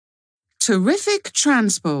Terrific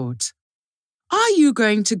transport! Are you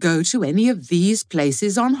going to go to any of these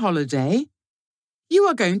places on holiday? You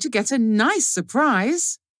are going to get a nice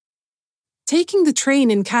surprise. Taking the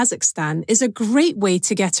train in Kazakhstan is a great way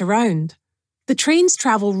to get around. The trains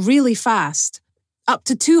travel really fast, up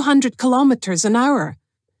to 200 kilometers an hour.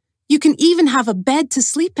 You can even have a bed to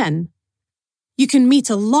sleep in. You can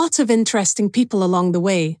meet a lot of interesting people along the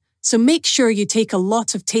way, so make sure you take a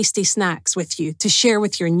lot of tasty snacks with you to share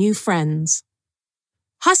with your new friends.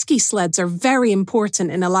 Husky sleds are very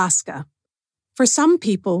important in Alaska. For some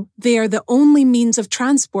people, they are the only means of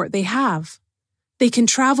transport they have. They can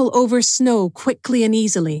travel over snow quickly and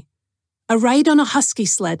easily. A ride on a husky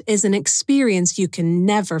sled is an experience you can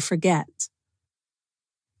never forget.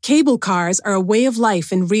 Cable cars are a way of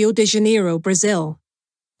life in Rio de Janeiro, Brazil.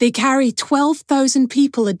 They carry 12,000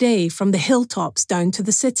 people a day from the hilltops down to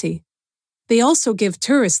the city. They also give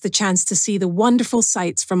tourists the chance to see the wonderful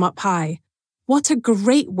sights from up high. What a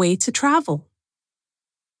great way to travel!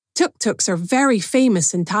 Tuk-tuks are very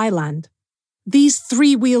famous in Thailand. These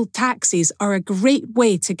three-wheeled taxis are a great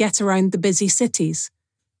way to get around the busy cities.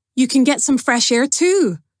 You can get some fresh air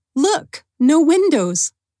too. Look, no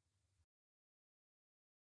windows.